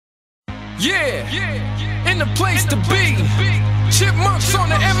Yeah, in the place to be. Chipmunks on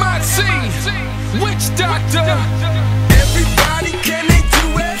the MIC. Witch Doctor. Everybody, can they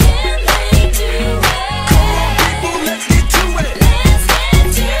do it? Can they do it? Come on, people, let's get to it. Let's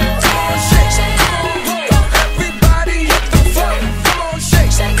get to it. Come on, shake, shake, come on, roll. Everybody hit the floor. Come on, shake,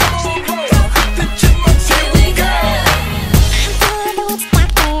 shake, come on, roll. Hit the chipmunks, here we go. I'm told the witch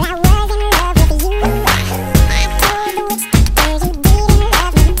doctor I was in love with you. I'm told the witch doctor you didn't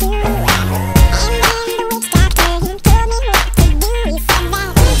love me too. And then the witch doctor he told me what to do. He said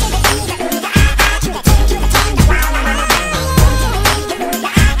that to the beat, to the ah, to the ting, to the ting, the wow, wow, wow, wow. To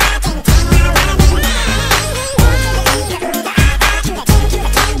the beat, to the ah, ting, ting, wow, wow, wow, wow. To the beat, to the ah, to the ting, to the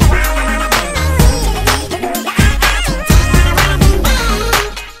ting, the wow, wow, wow, wow. To the beat, to the ah, ting, ting, wow, wow, wow, wow.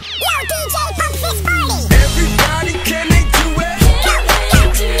 Yo, DJ, pump this party. Everybody, can they do it? Can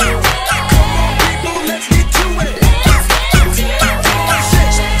they do it? Come on, people, let's get to it. Let's get to it. Come on,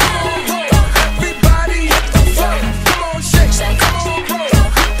 shake, shake, come on, roll. Everybody hit the floor. Come on, shake, shake, come on, roll.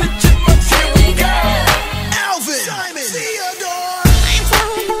 Hit the chipmunks, here we go. Alvin, Simon, Theodore. I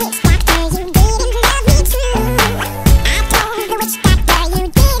told the witch doctor you didn't love me true. I told the witch doctor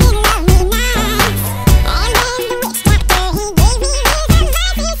you didn't love me nice. And then the witch doctor he gave me his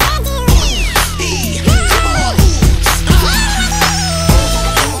advice. He said do it. Come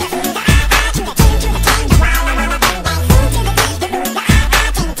on. To the ting, to the ting, the wow, wow, wow, wow. To the beat, to the ah,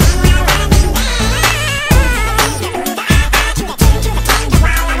 ting, ting, wow, wow, wow, wow. To the beat, to the ah, to the ting, to the ting, the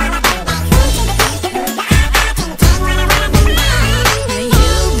wow, wow, wow, wow. To the beat, to the ah, ting, ting, wow, wow, wow, wow.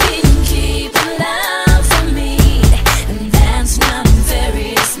 You've been keeping love for me, and that's not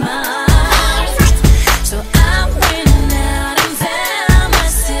very smart. So I went out and found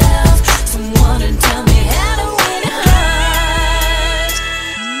myself someone to tell me how to win a heart.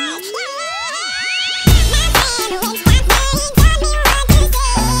 My friend the witch doctor he told me what to do. I know that you'll be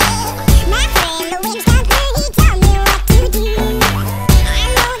mad when I say this to you.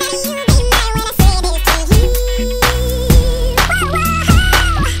 Whoa, whoa,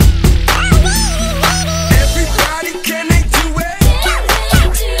 Everybody, can they do it? Can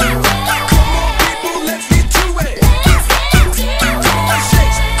they do it? Come on, people, let's get to it. Let's get to Come on, it.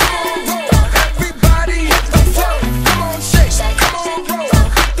 shake, come on, roll. Everybody hit the floor. Come on, shake, come on, roll.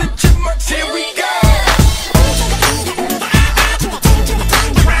 Hit the chipmunks, here we go.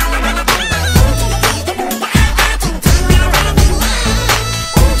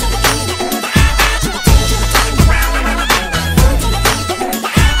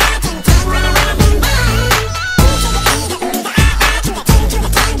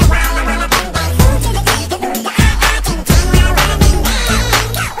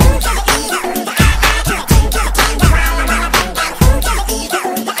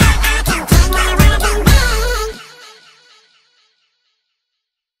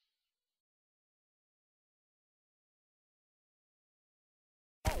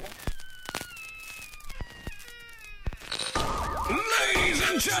 Ladies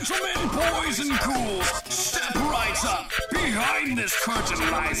and gentlemen, boys and ghouls, step right up. Behind this curtain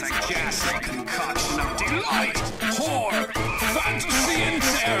lies a ghastly concoction of delight, horror, fantasy, and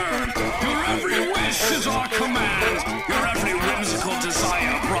terror. Your every wish is our command, your every whimsical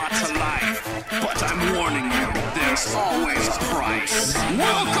desire brought to life. But I'm warning you, there's always a price.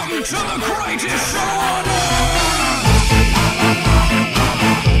 Welcome to the greatest show on earth!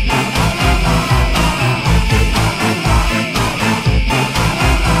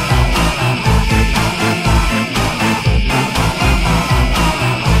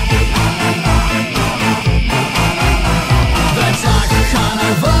 The dark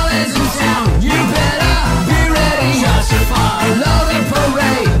carnival is in town. You better be ready. Just follow the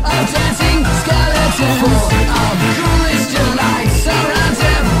parade of dancing skeletons. Full of ghoulish delight surrounds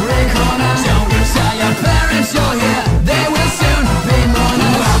every corner. Don't tell your parents you're here. They will soon be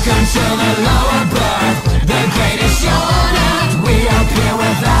mourners. Welcome to the lower birth, the greatest show on earth. We appear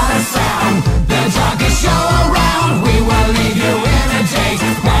without a sound, the darkest show around. We will leave you in a daze.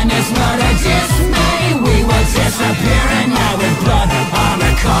 Madness, murder, dismay. We will disappear at night with blood on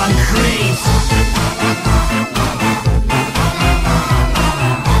the concrete.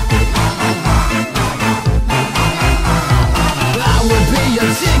 I will be your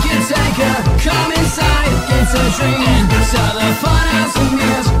ticket taker. Come inside, it's a dream. So the fun house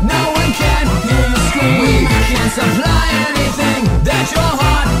nears, no one can hear you scream. We can supply anything that your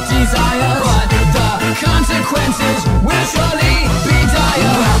heart desires, but the consequences will surely be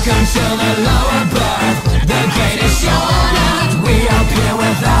dire. Welcome to the lower